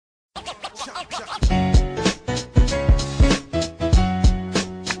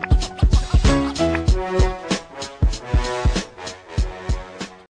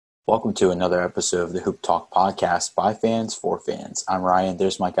Welcome to another episode of the Hoop Talk podcast by fans for fans. I'm Ryan.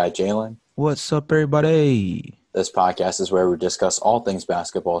 There's my guy, Jalen. What's up, everybody? This podcast is where we discuss all things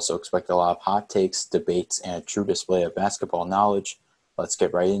basketball, so expect a lot of hot takes, debates, and a true display of basketball knowledge. Let's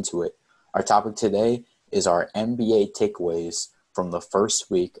get right into it. Our topic today is our NBA takeaways from the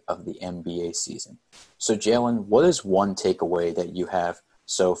first week of the NBA season. So, Jalen, what is one takeaway that you have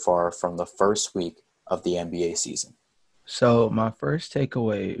so far from the first week of the NBA season? So my first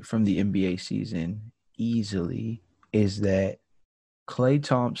takeaway from the NBA season easily is that Klay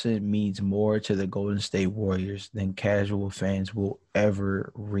Thompson means more to the Golden State Warriors than casual fans will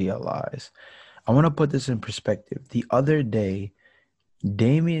ever realize. I want to put this in perspective. The other day,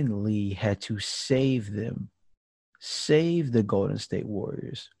 Damian Lee had to save the Golden State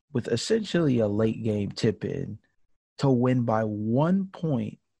Warriors with essentially a late game tip-in to win by 1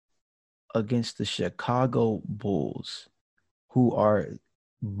 point against the Chicago Bulls, who are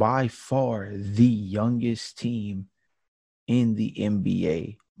by far the youngest team in the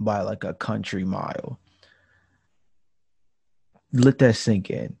NBA by like a country mile. Let that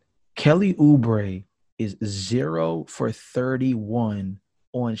sink in. Kelly Oubre is 0 for 31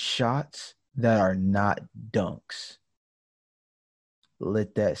 on shots that are not dunks.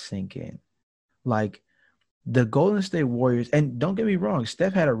 Let that sink in. Like, the Golden State Warriors, and don't get me wrong,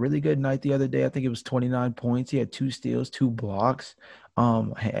 Steph had a really good night the other day. I think it was 29 points. He had 2 steals, 2 blocks,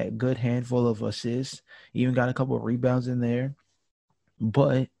 had a good handful of assists, even got a couple of rebounds in there.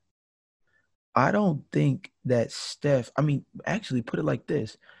 But I don't think that actually put it like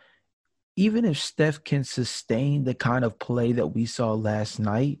this. Even if Steph can sustain the kind of play that we saw last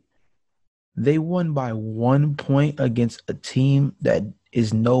night, they won by 1 point against a team that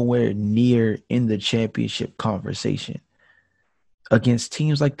is nowhere near in the championship conversation. Against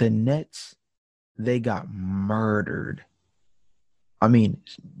teams like the Nets, they got murdered. I mean,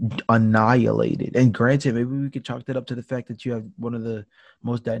 annihilated. And granted, maybe we could chalk that up to the fact that you have one of the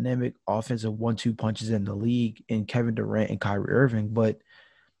most dynamic offensive 1-2 punches in the league in Kevin Durant and Kyrie Irving. But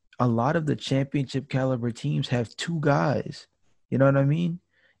a lot of the championship caliber teams have 2 guys. You know what I mean?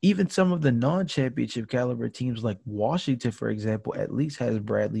 Even some of the non-championship caliber teams like Washington, for example, at least has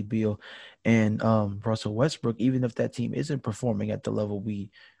Bradley Beal and Russell Westbrook, even if that team isn't performing at the level we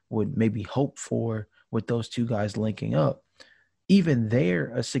would maybe hope for with those 2 guys linking up. Even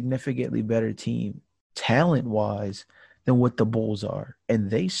they're a significantly better team talent-wise than what the Bulls are. And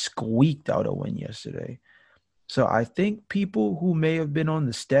they squeaked out a win yesterday. So I think people who may have been on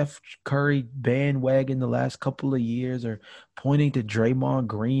the Steph Curry bandwagon the last couple of years are pointing to Draymond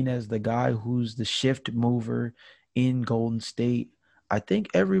Green as the guy who's the shift mover in Golden State. I think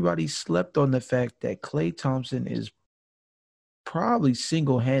everybody slept on the fact that Klay Thompson is probably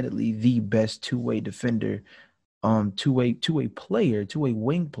single-handedly the best two-way defender, two-way player, two-way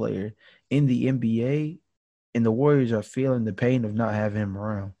wing player in the NBA, and the Warriors are feeling the pain of not having him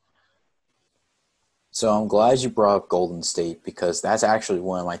around. So I'm glad you brought up Golden State because that's actually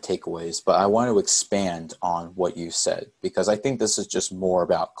one of my takeaways, but I want to expand on what you said because I think this is just more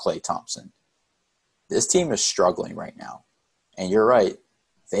about Klay Thompson. This team is struggling right now, and you're right.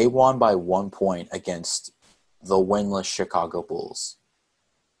 They won by 1 point against the winless Chicago Bulls.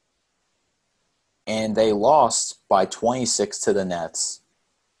 And they lost by 26 to the Nets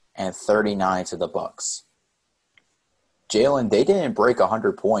and 39 to the Bucks. Jalen, they didn't break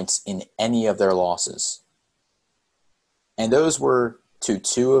 100 points in any of their losses. And those were to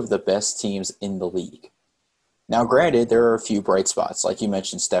 2 of the best teams in the league. Now, granted, there are a few bright spots, like you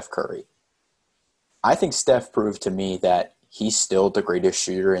mentioned Steph Curry. I think Steph proved to me that he's still the greatest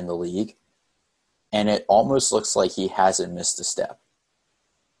shooter in the league, and it almost looks like he hasn't missed a step.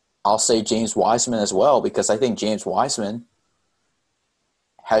 I'll say James Wiseman as well, because I think James Wiseman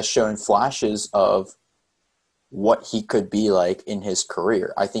has shown flashes of what he could be like in his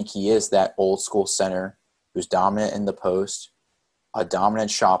career. I think he is that old school center who's dominant in the post, a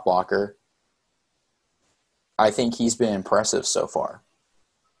dominant shot blocker. I think he's been impressive so far.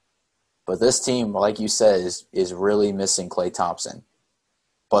 But this team, like you said, is really missing Klay Thompson.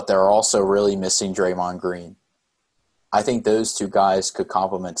 But they're also really missing Draymond Green. I think those 2 guys could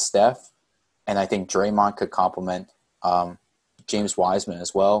complement Steph, and I think Draymond could complement James Wiseman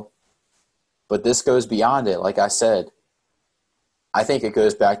as well. But this goes beyond it. Like I said, I think it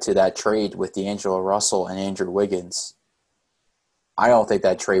goes back to that trade with D'Angelo Russell and Andrew Wiggins. I don't think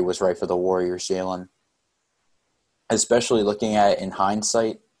that trade was right for the Warriors, Jalen. Especially looking at it in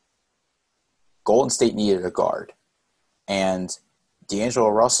hindsight, Golden State needed a guard. And D'Angelo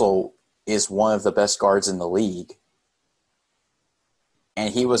Russell is one of the best guards in the league.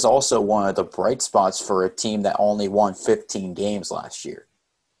 And he was also one of the bright spots for a team that only won 15 games last year.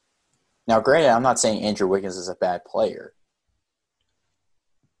 Now, granted, I'm not saying Andrew Wiggins is a bad player.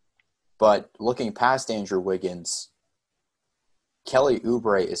 But looking past Andrew Wiggins, Kelly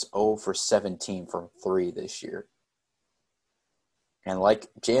Oubre is 0 for 17 from 3 this year. And like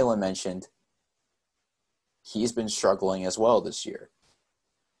Jalen mentioned, he's been struggling as well this year.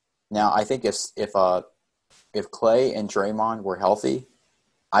 Now, I think if Clay and Draymond were healthy,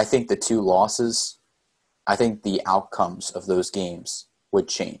 I think the two losses, I think the outcomes of those games would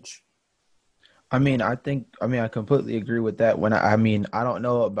change. I completely agree with that. I don't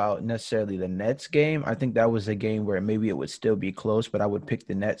know about necessarily the Nets game. I think that was a game where maybe it would still be close, but I would pick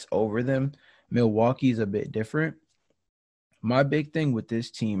the Nets over them. Milwaukee's a bit different. My big thing with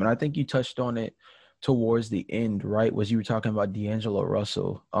this team, and I think you touched on it towards the end, right, was you were talking about D'Angelo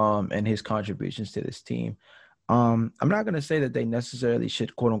Russell and his contributions to this team. I'm not going to say that they necessarily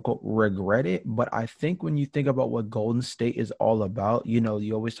should, quote unquote, regret it, but I think when you think about what Golden State is all about,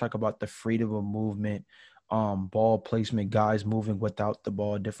 you always talk about the freedom of movement, ball placement, guys moving without the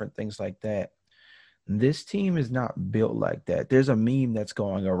ball, different things like that. This team is not built like that. There's a meme that's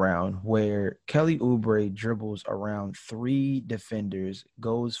going around where Kelly Oubre dribbles around 3 defenders,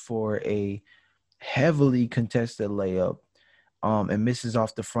 goes for a heavily contested layup, and misses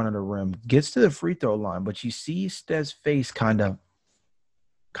off the front of the rim, gets to the free throw line, but you see Steph's face kind of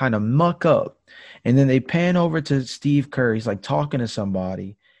muck up. And then they pan over to Steve Kerr. He's like talking to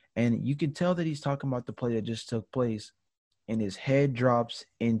somebody, and you can tell that he's talking about the play that just took place, and his head drops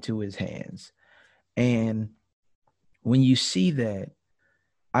into his hands. And when you see that,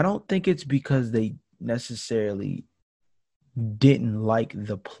 I don't think it's because they necessarily didn't like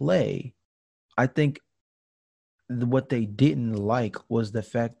the play. I think what they didn't like was the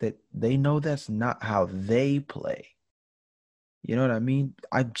fact that they know that's not how they play. You know what I mean?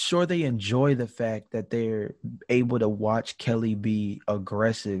 I'm sure they enjoy the fact that they're able to watch Kelly be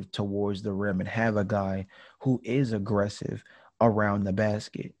aggressive towards the rim and have a guy who is aggressive around the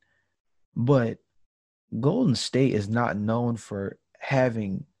basket. But Golden State is not known for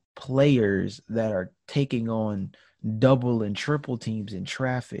having players that are taking on double and triple teams in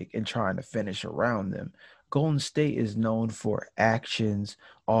traffic and trying to finish around them. Golden State is known for actions,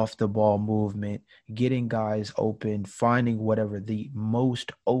 off the ball movement, getting guys open, finding whatever the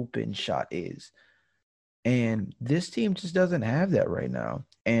most open shot is. And this team just doesn't have that right now.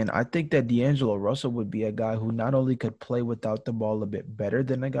 And I think that D'Angelo Russell would be a guy who not only could play without the ball a bit better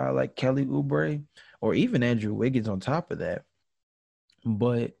than a guy like Kelly Oubre or even Andrew Wiggins on top of that,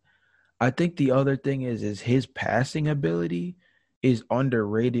 but I think the other thing is his passing ability is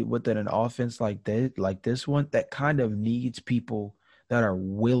underrated within an offense like that, like this one, that kind of needs people that are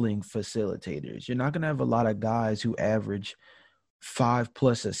willing facilitators. You're not gonna have a lot of guys who average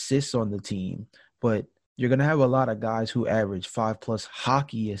 5+ assists on the team, but you're gonna have a lot of guys who average 5+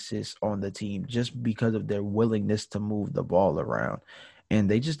 hockey assists on the team just because of their willingness to move the ball around. And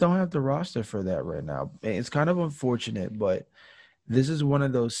they just don't have the roster for that right now. It's kind of unfortunate, but this is one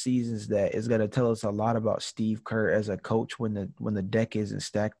of those seasons that is going to tell us a lot about Steve Kerr as a coach when the deck isn't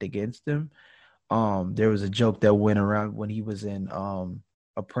stacked against him. There was a joke that went around when he was in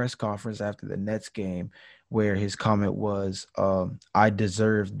a press conference after the Nets game where his comment was, I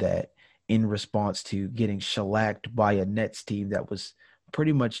deserved that, in response to getting shellacked by a Nets team that was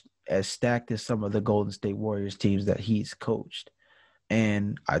pretty much as stacked as some of the Golden State Warriors teams that he's coached.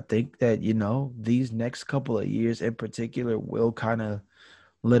 And I think that, these next couple of years in particular will kind of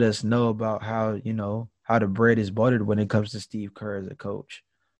let us know about how the bread is buttered when it comes to Steve Kerr as a coach.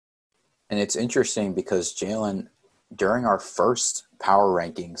 And it's interesting because Jalen, during our first power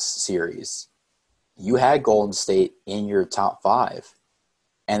rankings series, you had Golden State in your top 5.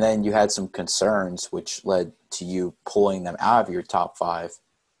 And then you had some concerns, which led to you pulling them out of your top 5.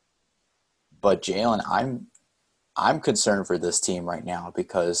 But Jalen, I'm concerned for this team right now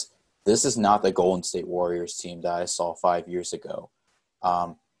because this is not the Golden State Warriors team that I saw 5 years ago.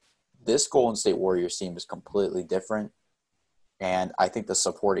 This Golden State Warriors team is completely different. And I think the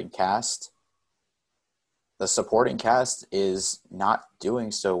supporting cast is not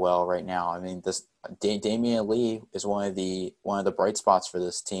doing so well right now. I mean, this Damian Lee is one of the bright spots for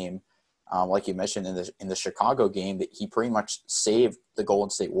this team. Like you mentioned in the Chicago game, that he pretty much saved the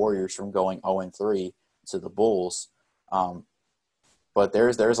Golden State Warriors from going 0-3 to the Bulls. But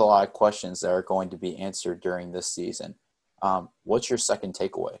there's a lot of questions that are going to be answered during this season. What's your second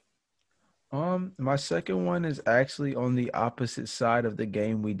takeaway? My second one is actually on the opposite side of the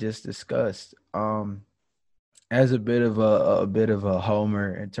game we just discussed. As a bit of a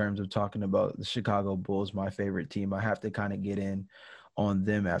homer in terms of talking about the Chicago Bulls, my favorite team, I have to kind of get in on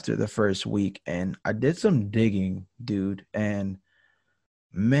them after the first week. And I did some digging, dude. And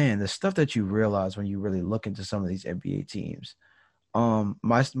man, the stuff that you realize when you really look into some of these NBA teams.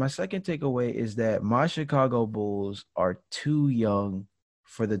 My second takeaway is that my Chicago Bulls are too young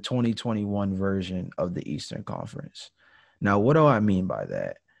for the 2021 version of the Eastern Conference. Now, what do I mean by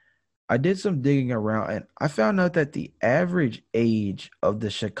that? I did some digging around and I found out that the average age of the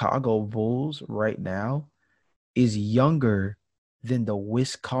Chicago Bulls right now is younger than the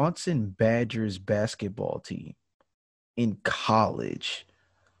Wisconsin Badgers basketball team in college.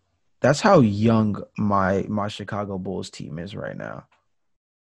 That's how young my Chicago Bulls team is right now.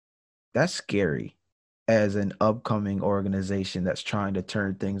 That's scary as an upcoming organization that's trying to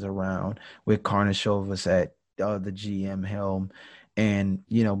turn things around with Karnisovas at the GM helm and,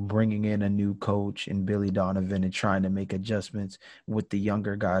 bringing in a new coach and Billy Donovan and trying to make adjustments with the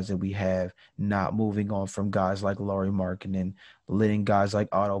younger guys that we have, not moving on from guys like Laurie Markkinen, letting guys like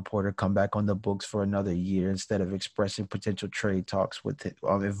Otto Porter come back on the books for another year instead of expressing potential trade talks with it,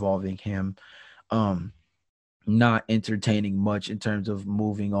 involving him. Um, Not entertaining much in terms of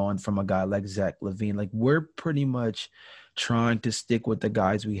moving on from a guy like Zach LaVine. Like we're pretty much trying to stick with the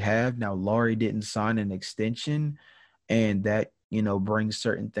guys we have. Now, Laurie didn't sign an extension, and that, brings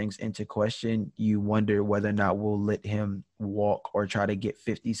certain things into question. You wonder whether or not we'll let him walk or try to get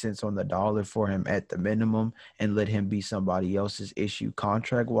 50 cents on the dollar for him at the minimum and let him be somebody else's issue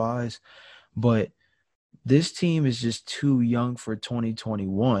contract wise. But this team is just too young for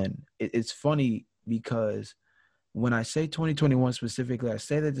 2021. It's funny because when I say 2021 specifically, I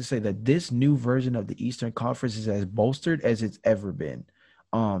say that to say that this new version of the Eastern Conference is as bolstered as it's ever been,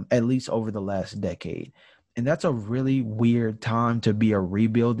 at least over the last decade. And that's a really weird time to be a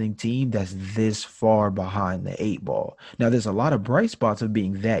rebuilding team that's this far behind the eight ball. Now, there's a lot of bright spots of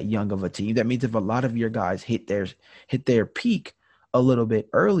being that young of a team. That means if a lot of your guys hit their peak a little bit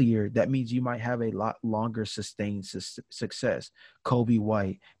earlier, that means you might have a lot longer sustained success. Kobe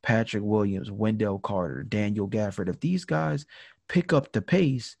White, Patrick Williams, Wendell Carter, Daniel Gafford. If these guys pick up the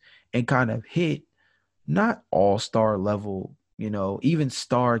pace and kind of hit not all-star level, even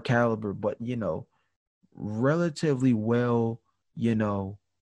star caliber, but relatively well, you know,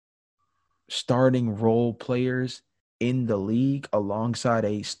 starting role players in the league alongside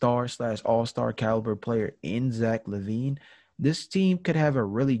a star slash all-star caliber player in Zach LaVine, this team could have a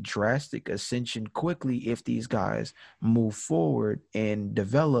really drastic ascension quickly if these guys move forward and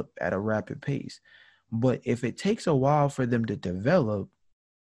develop at a rapid pace. But if it takes a while for them to develop,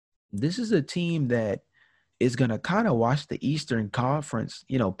 this is a team that is going to kind of watch the Eastern Conference,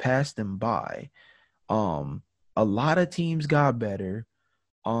 pass them by. Um, a lot of teams got better.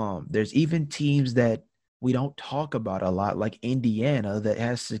 There's even teams that we don't talk about a lot, like Indiana, that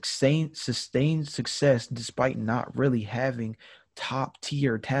has sustained success despite not really having top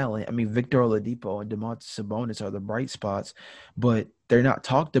tier talent. I mean, Victor Oladipo and Domantas Sabonis are the bright spots, but they're not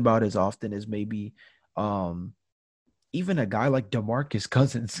talked about as often as maybe um, even a guy like DeMarcus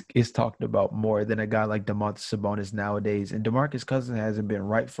Cousins is talked about more than a guy like Domantas Sabonis nowadays. And DeMarcus Cousins hasn't been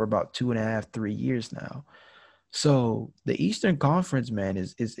right for about 2.5, 3 years now. So the Eastern Conference, man,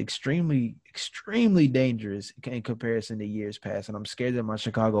 is extremely, extremely dangerous in comparison to years past. And I'm scared that my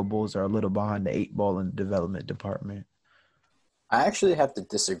Chicago Bulls are a little behind the eight ball in the development department. I actually have to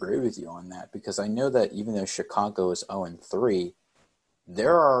disagree with you on that because I know that even though Chicago is 0-3,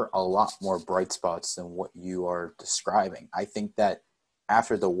 there are a lot more bright spots than what you are describing. I think that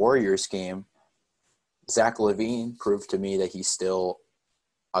after the Warriors game, Zach LaVine proved to me that he's still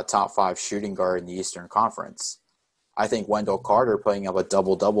a top 5 shooting guard in the Eastern Conference. I think Wendell Carter putting up a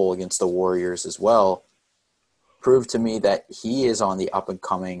double-double against the Warriors as well proved to me that he is on the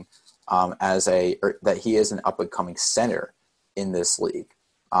up-and-coming that he is an up-and-coming center in this league.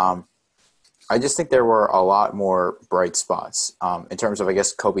 I just think there were a lot more bright spots in terms of, I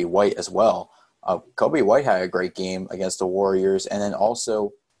guess, Kobe White as well. Kobe White had a great game against the Warriors, and then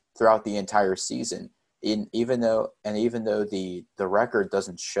also throughout the entire season. Even though the record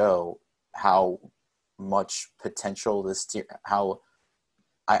doesn't show how much potential this team, how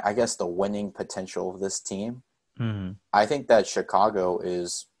I guess the winning potential of this team. Mm-hmm. I think that Chicago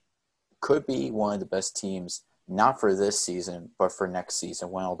could be one of the best teams, not for this season, but for next season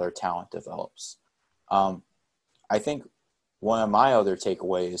when all their talent develops. I think one of my other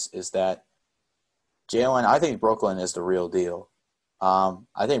takeaways is that Jalen, I think Brooklyn is the real deal.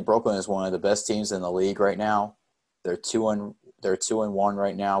 I think Brooklyn is one of the best teams in the league right now. They're 2-1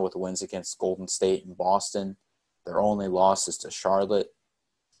 right now with wins against Golden State and Boston. Their only loss is to Charlotte.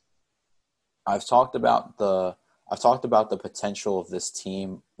 I've talked about the I've talked about the potential of this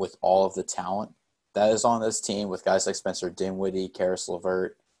team with all of the talent that is on this team with guys like Spencer Dinwiddie, Karis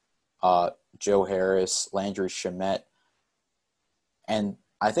LeVert, Joe Harris, Landry Shamet. And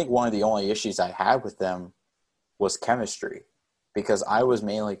I think one of the only issues I had with them was chemistry, because I was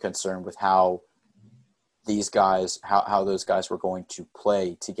mainly concerned with how these guys, how those guys were going to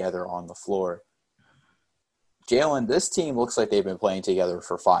play together on the floor. Jalen, this team looks like they've been playing together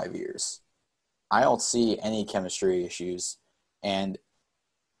for 5 years. I don't see any chemistry issues, and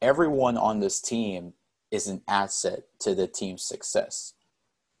everyone on this team is an asset to the team's success.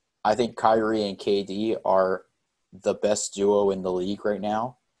 I think Kyrie and KD are the best duo in the league right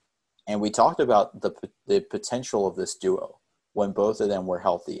now, and we talked about the potential of this duo when both of them were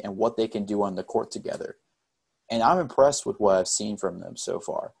healthy and what they can do on the court together. And I'm impressed with what I've seen from them so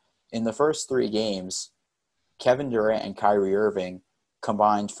far. In the first 3 games, Kevin Durant and Kyrie Irving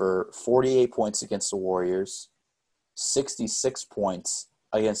combined for 48 points against the Warriors, 66 points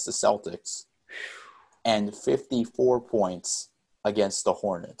against the Celtics, and 54 points against the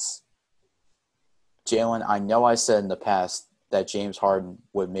Hornets. Jalen, I know I said in the past that James Harden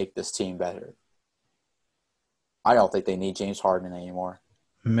would make this team better. I don't think they need James Harden anymore.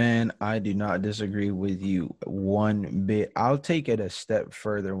 Man, I do not disagree with you one bit. I'll take it a step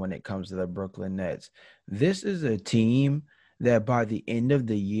further when it comes to the Brooklyn Nets. This is a team that by the end of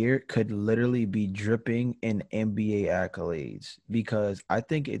the year could literally be dripping in NBA accolades, because I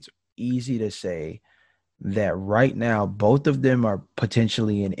think it's easy to say that right now both of them are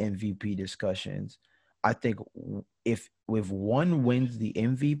potentially in MVP discussions. I think if one wins the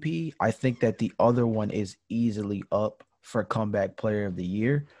MVP, I think that the other one is easily up for comeback player of the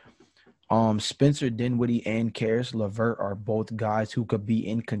year. Spencer Dinwiddie and Karis LeVert are both guys who could be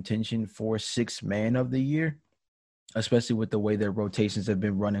in contention for 6th man of the year, especially with the way their rotations have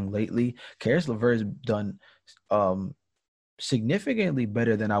been running lately. Karis LeVert has done significantly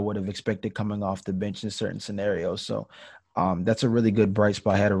better than I would have expected coming off the bench in certain scenarios. So that's a really good bright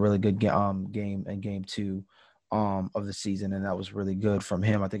spot. Had a really good game in game 2 of the season, and that was really good from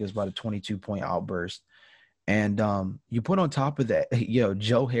him. I think it was about a 22-point outburst. And you put on top of that,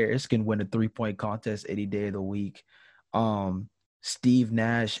 Joe Harris can win a 3-point contest any day of the week. Steve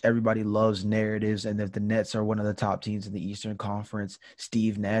Nash, everybody loves narratives, and if the Nets are one of the top teams in the Eastern Conference,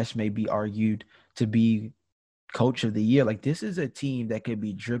 Steve Nash may be argued to be coach of the year. Like, this is a team that could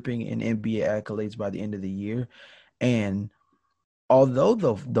be dripping in NBA accolades by the end of the year. And although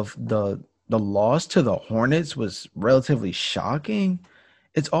the loss to the Hornets was relatively shocking,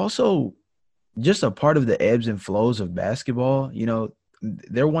 it's also just a part of the ebbs and flows of basketball.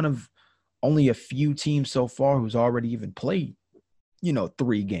 They're one of only a few teams so far who's already even played,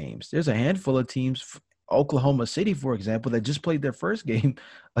 3 games. There's a handful of teams, Oklahoma City, for example, that just played their first game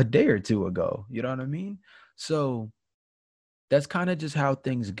a day or 2 ago. You know what I mean? So that's kind of just how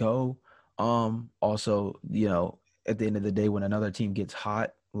things go. Also, at the end of the day, when another team gets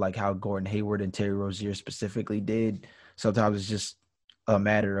hot, like how Gordon Hayward and Terry Rozier specifically did, sometimes it's just a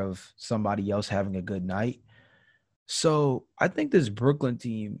matter of somebody else having a good night. So I think this Brooklyn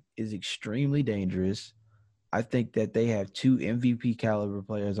team is extremely dangerous. I think that they have 2 MVP caliber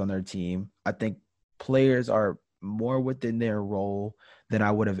players on their team. I think players are more within their role than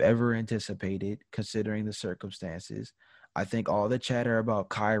I would have ever anticipated, considering the circumstances. I think all the chatter about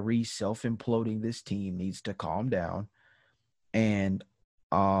Kyrie self-imploding this team needs to calm down. And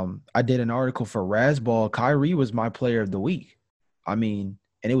I did an article for Razzball. Kyrie was my player of the week. I mean,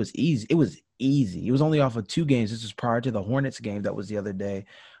 and it was easy. It was easy. It was only off of 2 games. This was prior to the Hornets game that was the other day.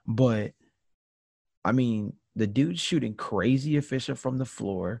 But, I mean, the dude's shooting crazy efficient from the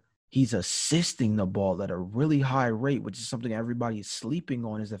floor. He's assisting the ball at a really high rate, which is something everybody is sleeping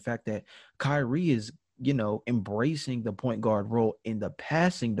on, is the fact that Kyrie is, embracing the point guard role in the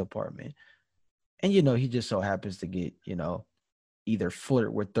passing department. And, he just so happens to get, either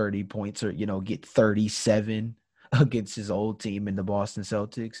flirt with 30 points or, get 37 against his old team in the Boston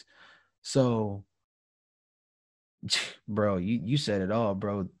Celtics. So, bro, you said it all,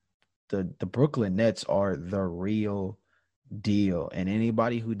 bro. The Brooklyn Nets are the real deal. And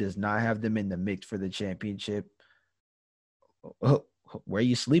anybody who does not have them in the mix for the championship, where are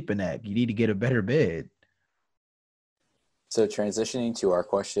you sleeping at? You need to get a better bed. So transitioning to our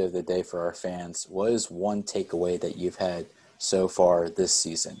question of the day for our fans, what is one takeaway that you've had so far this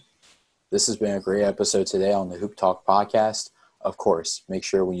season? This has been a great episode today on the Hoop Talk podcast. Of course, make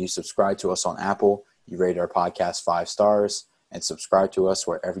sure when you subscribe to us on Apple, you rate our podcast 5 stars and subscribe to us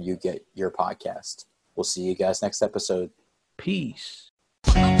wherever you get your podcast. We'll see you guys next episode. Peace.